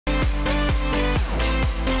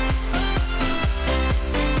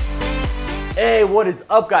Hey, what is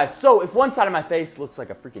up, guys? So if one side of my face looks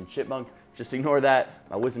like a freaking chipmunk, just ignore that.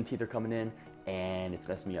 My wisdom teeth are coming in and it's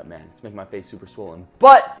messing me up, man. It's making my face super swollen.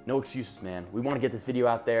 But no excuses, man. We want to get this video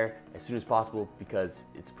out there as soon as possible because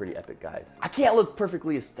it's pretty epic, guys. I can't look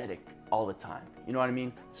perfectly aesthetic all the time. You know what I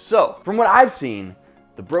mean? So from what I've seen,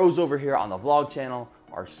 the bros over here on the vlog channel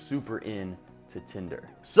are super into Tinder.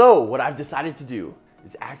 So what I've decided to do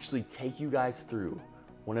is actually take you guys through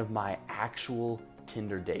one of my actual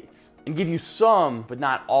Tinder dates and give you some, but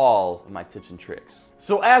not all, of my tips and tricks.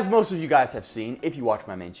 So as most of you guys have seen, if you watch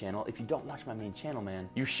my main channel, if you don't watch my main channel, man,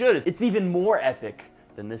 you should. It's even more epic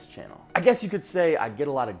than this channel. I guess you could say I get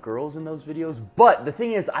a lot of girls in those videos, but the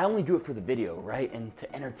thing is, I only do it for the video, right? And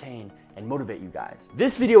to entertain and motivate you guys.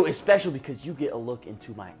 This video is special because you get a look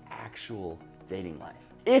into my actual dating life.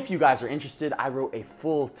 If you guys are interested, I wrote a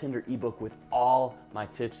full Tinder ebook with all my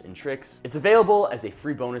tips and tricks. It's available as a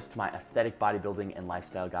free bonus to my aesthetic bodybuilding and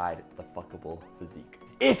lifestyle guide, The Fuckable Physique.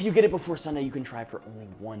 If you get it before Sunday, you can try it for only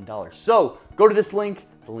 $1. So go to this link.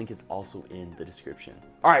 The link is also in the description.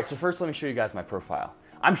 All right, so first let me show you guys my profile.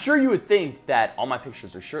 I'm sure you would think that all my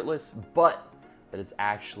pictures are shirtless, but that is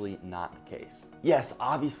actually not the case. Yes,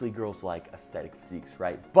 obviously girls like aesthetic physiques,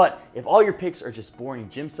 right? But if all your pics are just boring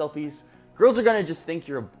gym selfies, girls are gonna just think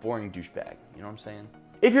you're a boring douchebag, you know what I'm saying?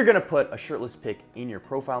 If you're gonna put a shirtless pic in your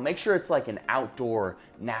profile, make sure it's like an outdoor,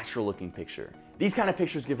 natural looking picture. These kind of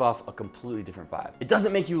pictures give off a completely different vibe. It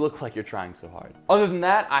doesn't make you look like you're trying so hard. Other than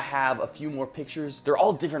that, I have a few more pictures. They're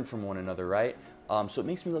all different from one another, right? So it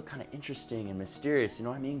makes me look kind of interesting and mysterious, you know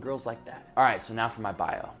what I mean? Girls like that. All right, so now for my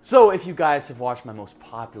bio. So if you guys have watched my most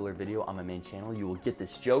popular video on my main channel, you will get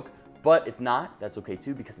this joke. But if not, that's okay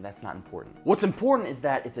too, because that's not important. What's important is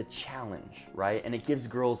that it's a challenge, right? And it gives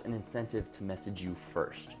girls an incentive to message you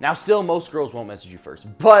first. Now still, most girls won't message you first,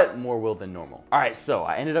 but more will than normal. All right, so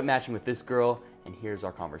I ended up matching with this girl, and here's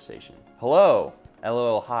our conversation. Hello,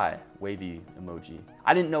 LOL, hi, wavy emoji.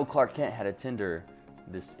 I didn't know Clark Kent had a Tinder,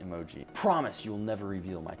 this emoji. Promise you'll never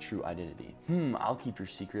reveal my true identity. I'll keep your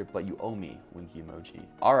secret, but you owe me, winky emoji.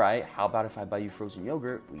 All right, how about if I buy you frozen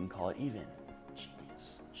yogurt? We can call it even.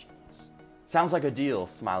 Sounds like a deal,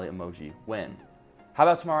 smiley emoji. When? How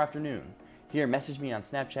about tomorrow afternoon? Here, message me on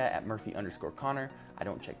Snapchat at Murphy_Connor. I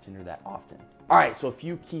don't check Tinder that often. All right, so a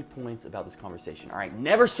few key points about this conversation. All right,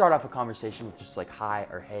 never start off a conversation with just like hi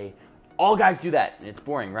or hey. All guys do that, and it's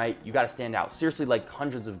boring, right? You gotta stand out. Seriously, like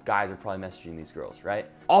hundreds of guys are probably messaging these girls, right?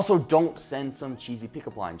 Also, don't send some cheesy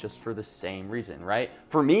pickup line just for the same reason, right?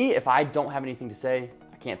 For me, if I don't have anything to say,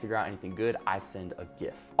 can't figure out anything good, I send a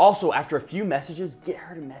GIF. Also, after a few messages, get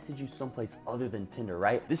her to message you someplace other than Tinder,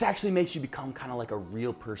 right? This actually makes you become kind of like a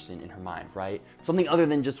real person in her mind, right? Something other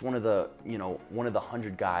than just one of the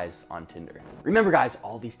 100 guys on Tinder. Remember guys,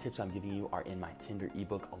 all these tips I'm giving you are in my Tinder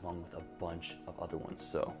ebook along with a bunch of other ones,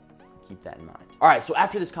 so keep that in mind. All right, so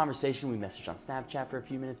after this conversation, we messaged on Snapchat for a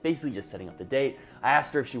few minutes, basically just setting up the date. I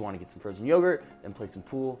asked her if she wanted to get some frozen yogurt, then play some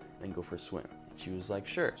pool, then go for a swim. She was like,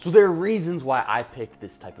 sure. So there are reasons why I picked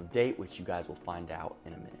this type of date, which you guys will find out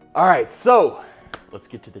in a minute. All right, so let's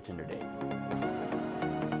get to the Tinder date.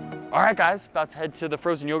 All right, guys, about to head to the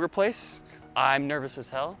frozen yogurt place. I'm nervous as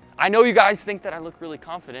hell. I know you guys think that I look really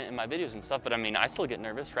confident in my videos and stuff, but I mean, I still get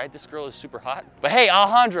nervous, right? This girl is super hot. But hey,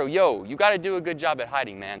 Alejandro, yo, you gotta do a good job at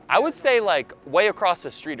hiding, man. I would stay like way across the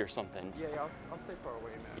street or something. Yeah, I'll stay far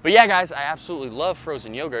away, man. But yeah, guys, I absolutely love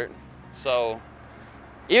frozen yogurt. So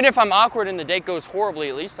even if I'm awkward and the date goes horribly,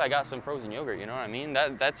 at least I got some frozen yogurt, you know what I mean?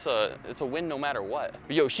 It's a win no matter what.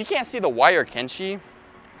 But yo, she can't see the wire, can she?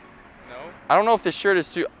 No. I don't know if this shirt is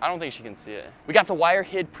too, I don't think she can see it. We got the wire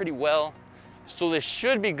hid pretty well, so this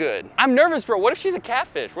should be good. I'm nervous, bro. What if she's a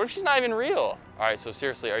catfish? What if she's not even real? All right, so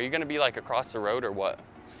seriously, are you gonna be like across the road or what?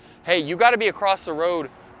 Hey, you gotta be across the road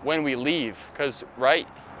when we leave, cause, right?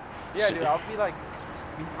 Yeah, dude, I'll be like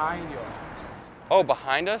behind you. Oh,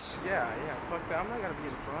 behind us? Yeah, fuck that. I'm not gonna be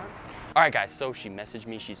in front. All right, guys, so she messaged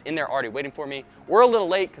me. She's in there already waiting for me. We're a little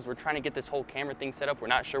late because we're trying to get this whole camera thing set up. We're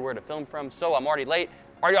not sure where to film from, so I'm already late.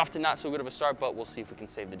 Already off to not so good of a start, but we'll see if we can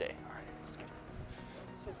save the day. All right, let's get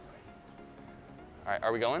it. All right,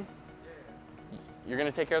 are we going? Yeah. You're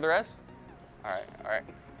gonna take care of the rest? All right, all right.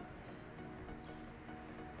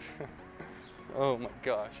 Oh my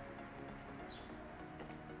gosh.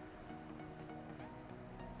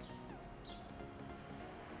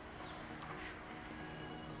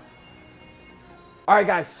 All right,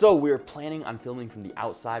 guys, so we were planning on filming from the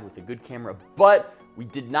outside with a good camera, but we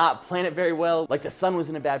did not plan it very well. Like, the sun was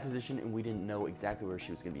in a bad position and we didn't know exactly where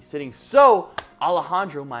she was gonna be sitting. So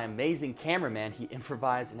Alejandro, my amazing cameraman, he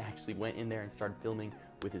improvised and actually went in there and started filming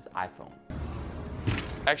with his iPhone.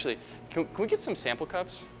 Actually, can we get some sample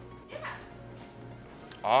cups? Yeah.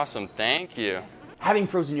 Awesome, thank you. Having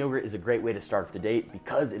frozen yogurt is a great way to start off the date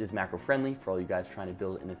because it is macro-friendly for all you guys trying to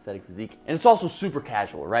build an aesthetic physique. And it's also super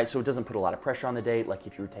casual, right? So it doesn't put a lot of pressure on the date, like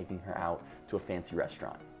if you were taking her out to a fancy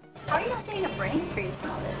restaurant. How are you not getting a brain freeze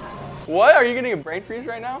from all this? What? Are you getting a brain freeze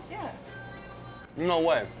right now? Yes. No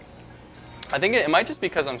way. I think it might just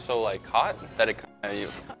because I'm so like hot that it you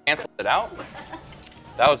canceled it out.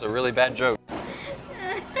 That was a really bad joke.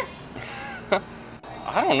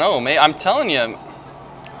 I don't know, mate. I'm telling you,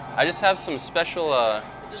 I just have some special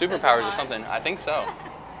superpowers or something. I think so.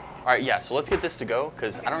 All right, yeah. So let's get this to go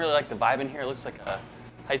because I don't really like the vibe in here. It looks like a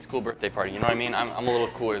high school birthday party. You know what I mean? I'm a little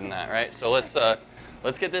cooler than that, right? So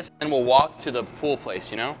let's get this and we'll walk to the pool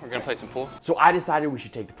place, you know? We're gonna play some pool. So I decided we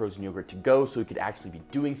should take the frozen yogurt to go so we could actually be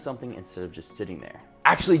doing something instead of just sitting there.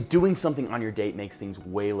 Actually doing something on your date makes things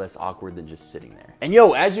way less awkward than just sitting there. And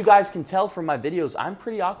yo, as you guys can tell from my videos, I'm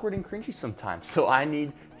pretty awkward and cringy sometimes, so I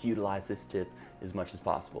need to utilize this tip as much as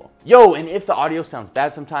possible. Yo, and if the audio sounds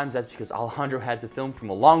bad sometimes, that's because Alejandro had to film from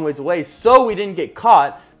a long ways away, so we didn't get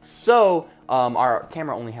caught. So our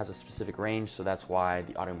camera only has a specific range, so that's why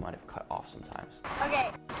the audio might have cut off sometimes. Okay.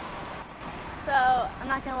 So, I'm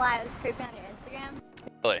not gonna lie, I was creeping on your Instagram.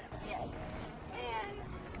 Really? Yes.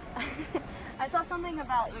 And I saw something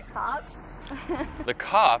about your cops. The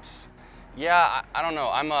cops? Yeah, I don't know.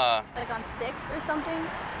 I'm Like on 6 or something.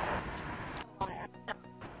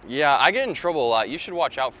 Yeah, I get in trouble a lot. You should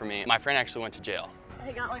watch out for me. My friend actually went to jail.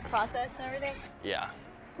 They got like processed and everything. Yeah,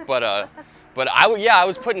 but I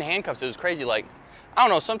was put in handcuffs. It was crazy. Like, I don't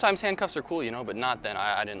know. Sometimes handcuffs are cool, you know, but not then.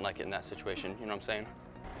 I didn't like it in that situation. You know what I'm saying?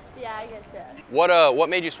 Yeah, I get you. What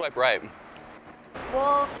made you swipe right?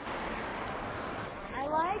 Well, I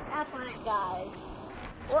like athletic guys.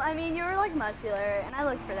 Well, I mean, you were like muscular, and I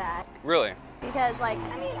looked for that. Really? Because, like,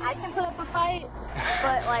 I mean, I can put up a fight,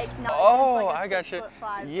 but like, not Oh, like a I got you.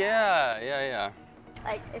 6'5" Yeah.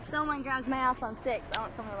 Like, if someone grabs my ass on 6, I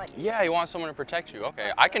want someone to like. Yeah, you want someone to protect you.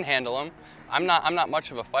 Okay, I can handle them. I'm not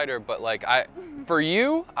much of a fighter, but like for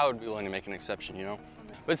you, I would be willing to make an exception, you know.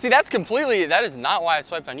 But see, that is not why I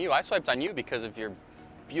swiped on you. I swiped on you because of your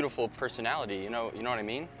beautiful personality. You know what I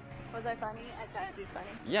mean? Was I funny? I tried to be funny.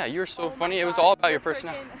 Yeah, you're so Oh my funny. It was God, all about your you're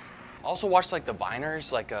personality. freaking- Also watch like the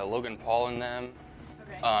Viners, like Logan Paul and them,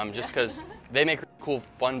 Okay. just because they make cool,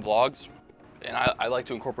 fun vlogs, and I like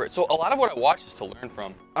to incorporate. So a lot of what I watch is to learn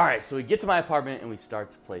from. All right, so we get to my apartment and we start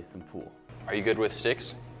to play some pool. Are you good with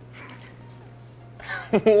sticks?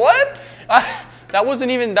 What? That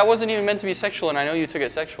wasn't even meant to be sexual, and I know you took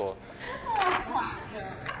it sexual.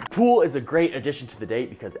 Pool is a great addition to the date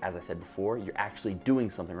because, as I said before, you're actually doing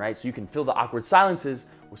something, right? So you can fill the awkward silences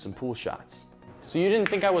with some pool shots. So you didn't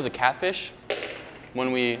think I was a catfish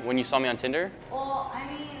when you saw me on Tinder? Well, I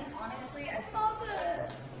mean, honestly, I saw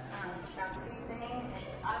the caption thing, and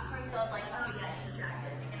at first I was like, oh yeah, he's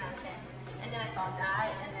attractive, 10 out of 10. And then I saw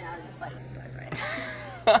that, and then I was just like, swipe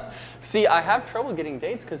right. See, I have trouble getting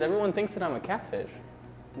dates because everyone thinks that I'm a catfish.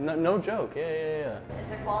 No joke. Yeah. Is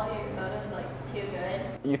the quality of your photos like too good?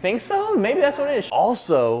 You think so? Maybe that's what it is.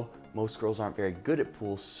 Also, most girls aren't very good at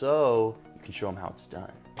pool, so you can show them how it's done.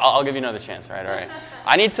 I'll give you another chance, all right?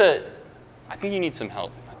 I think you need some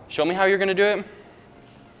help. Show me how you're gonna do it.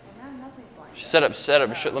 Set up.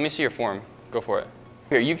 Let me see your form. Go for it.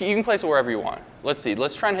 Here, you can place it wherever you want. Let's see,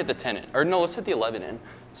 let's try and hit the 10 in. Or no, let's hit the 11 in.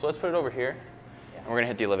 So let's put it over here. And we're gonna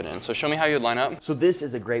hit the 11 in. So show me how you'd line up. So this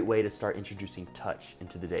is a great way to start introducing touch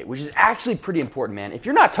into the date, which is actually pretty important, man. If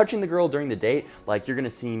you're not touching the girl during the date, like you're gonna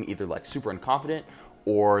seem either like super unconfident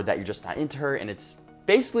or that you're just not into her, and it's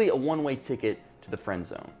basically a one-way ticket to the friend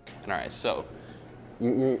zone. All right, so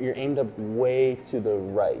you're aimed up way to the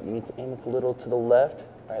right. You need to aim up a little to the left,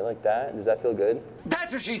 right, like that. Does that feel good?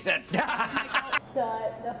 That's what she said.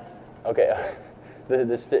 Okay,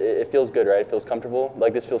 it feels good, right? It feels comfortable.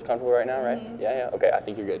 Like this feels comfortable right now, right? Mm-hmm. Yeah. Okay, I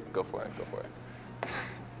think you're good. Go for it.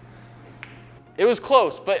 It was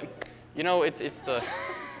close, but you know, it's the.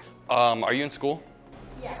 Are you in school?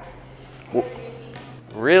 Yeah.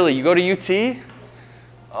 Really? You go to UT?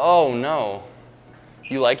 Oh no.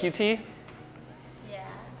 You like UT? Yeah.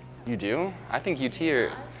 You do? I think UT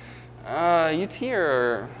are.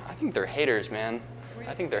 I think they're haters, man.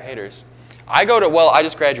 I think they're haters. I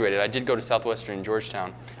just graduated. I did go to Southwestern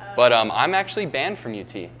Georgetown, but I'm actually banned from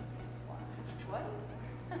UT. What?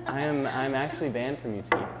 I'm actually banned from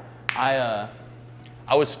UT. I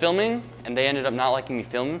was filming, and they ended up not liking me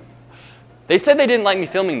film. They said they didn't like me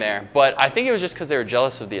filming there, but I think it was just because they were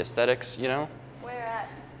jealous of the aesthetics, you know? Where at?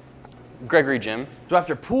 Gregory Gym. So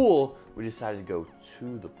after pool, we decided to go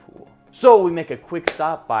to the pool. So we make a quick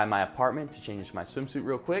stop by my apartment to change into my swimsuit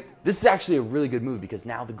real quick. This is actually a really good move because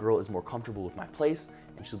now the girl is more comfortable with my place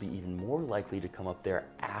and she'll be even more likely to come up there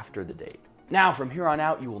after the date. Now, from here on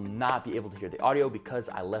out, you will not be able to hear the audio because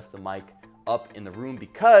I left the mic up in the room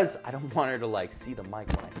because I don't want her to like see the mic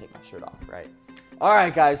when I take my shirt off, right? All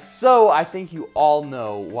right, guys, so I think you all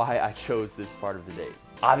know why I chose this part of the date.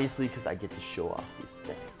 Obviously, because I get to show off these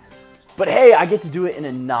things. But hey, I get to do it in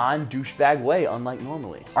a non-douchebag way, unlike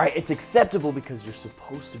normally. All right, it's acceptable because you're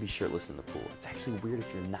supposed to be shirtless in the pool. It's actually weird if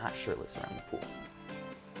you're not shirtless around the pool.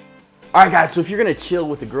 All right, guys, so if you're gonna chill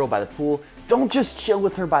with a girl by the pool, don't just chill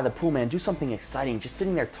with her by the pool, man. Do something exciting. Just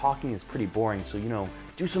sitting there talking is pretty boring, so, you know,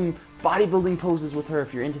 do some bodybuilding poses with her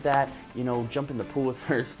if you're into that. You know, jump in the pool with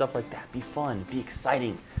her, stuff like that. Be fun, be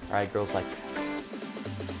exciting. All right, girls like that.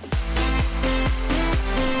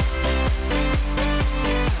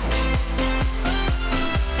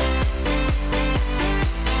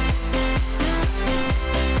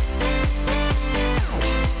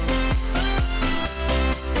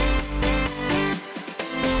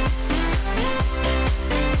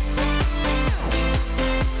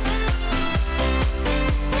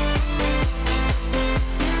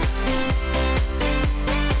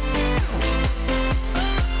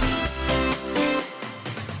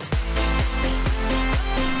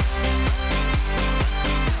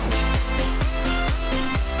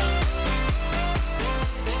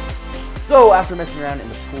 So after messing around in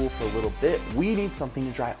the pool for a little bit, we need something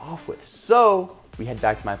to dry off with. So we head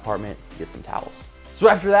back to my apartment to get some towels. So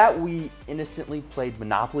after that, we innocently played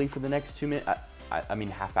Monopoly for the next 2 minutes. I mean,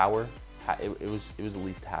 half hour. It was at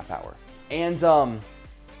least a half hour. And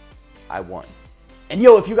I won. And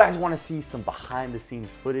yo, if you guys want to see some behind the scenes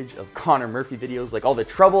footage of Connor Murphy videos, like all the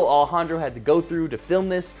trouble Alejandro had to go through to film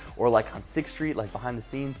this, or like on 6th Street, like behind the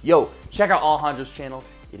scenes, yo, check out Alejandro's channel.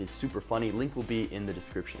 It is super funny. Link will be in the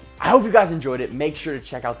description. I hope you guys enjoyed it. Make sure to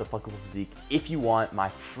check out the Fuckable Physique if you want my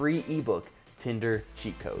free ebook, Tinder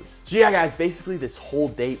Cheat Codes. So yeah, guys, basically this whole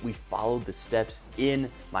date, we followed the steps in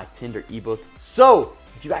my Tinder ebook. So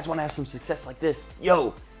if you guys want to have some success like this,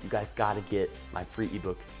 yo, you guys gotta get my free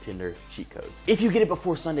ebook, Tinder Cheat Codes. If you get it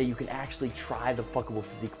before Sunday, you can actually try the Fuckable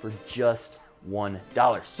Physique for just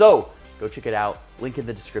 $1. So go check it out. Link in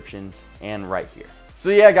the description and right here.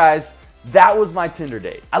 So yeah, guys, that was my Tinder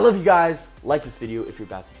date. I love you guys. Like this video if you're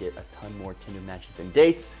about to get a ton more Tinder matches and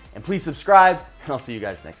dates. And please subscribe, and I'll see you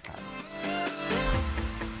guys next time.